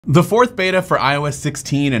The fourth beta for iOS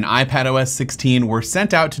 16 and iPadOS 16 were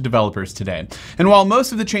sent out to developers today. And while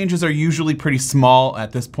most of the changes are usually pretty small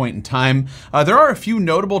at this point in time, there are a few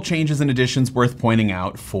notable changes and additions worth pointing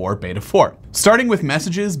out for Beta 4. Starting with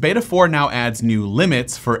messages, Beta 4 now adds new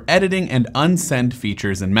limits for editing and unsend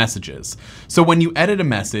features in messages. So when you edit a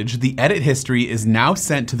message, the edit history is now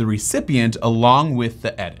sent to the recipient along with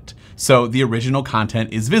the edit. So the original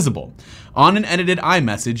content is visible. On an edited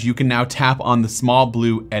iMessage, you can now tap on the small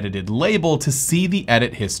blue edited label to see the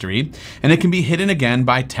edit history, and it can be hidden again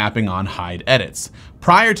by tapping on hide edits.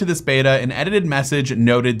 Prior to this beta, an edited message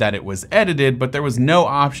noted that it was edited, but there was no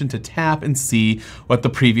option to tap and see what the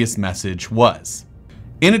previous message was.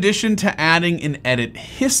 In addition to adding an edit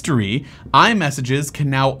history, iMessages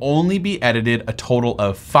can now only be edited a total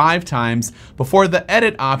of 5 times before the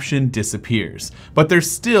edit option disappears, but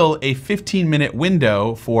there's still a 15-minute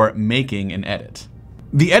window for making an edit.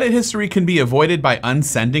 The edit history can be avoided by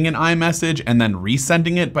unsending an iMessage and then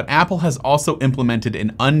resending it, but Apple has also implemented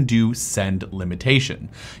an undo send limitation.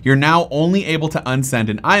 You're now only able to unsend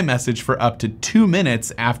an iMessage for up to 2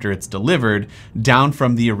 minutes after it's delivered, down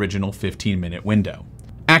from the original 15-minute window.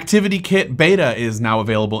 ActivityKit Beta is now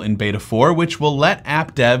available in Beta 4, which will let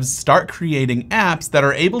app devs start creating apps that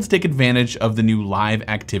are able to take advantage of the new live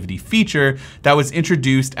activity feature that was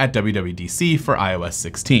introduced at WWDC for iOS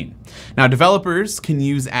 16. Now, developers can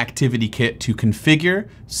use ActivityKit to configure,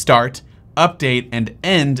 start, update, and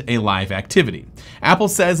end a live activity. Apple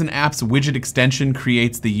says an app's widget extension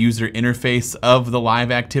creates the user interface of the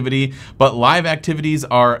live activity, but live activities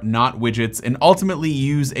are not widgets and ultimately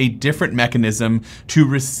use a different mechanism to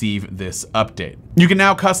receive this update. You can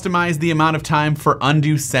now customize the amount of time for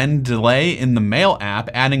undo send delay in the Mail app,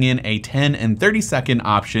 adding in a 10 and 30-second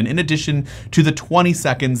option in addition to the 20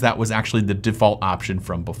 seconds that was actually the default option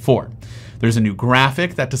from before. There's a new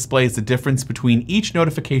graphic that displays the difference between each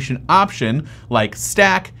notification option, like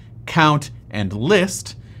stack, count, and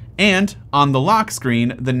list. And on the lock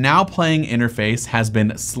screen, the Now Playing interface has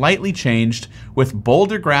been slightly changed with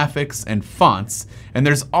bolder graphics and fonts. And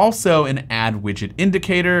there's also an add widget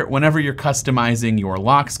indicator. Whenever you're customizing your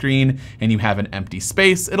lock screen and you have an empty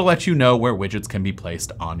space, it'll let you know where widgets can be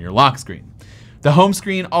placed on your lock screen. The home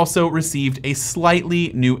screen also received a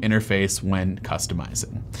slightly new interface when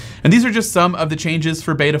customizing. And these are just some of the changes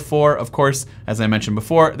for Beta 4. Of course, as I mentioned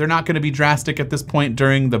before, they're not going to be drastic at this point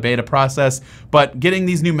during the beta process, but getting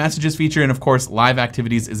these new messages feature and of course live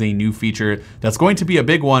activities is a new feature that's going to be a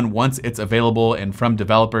big one once it's available and from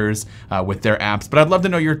developers with their apps. But I'd love to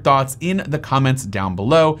know your thoughts in the comments down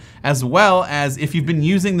below, as well as if you've been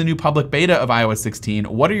using the new public beta of iOS 16,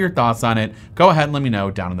 what are your thoughts on it? Go ahead and let me know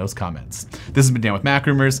down in those comments. This has been Dan with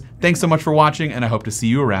MacRumors. Thanks so much for watching, and I hope to see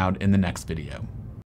you around in the next video.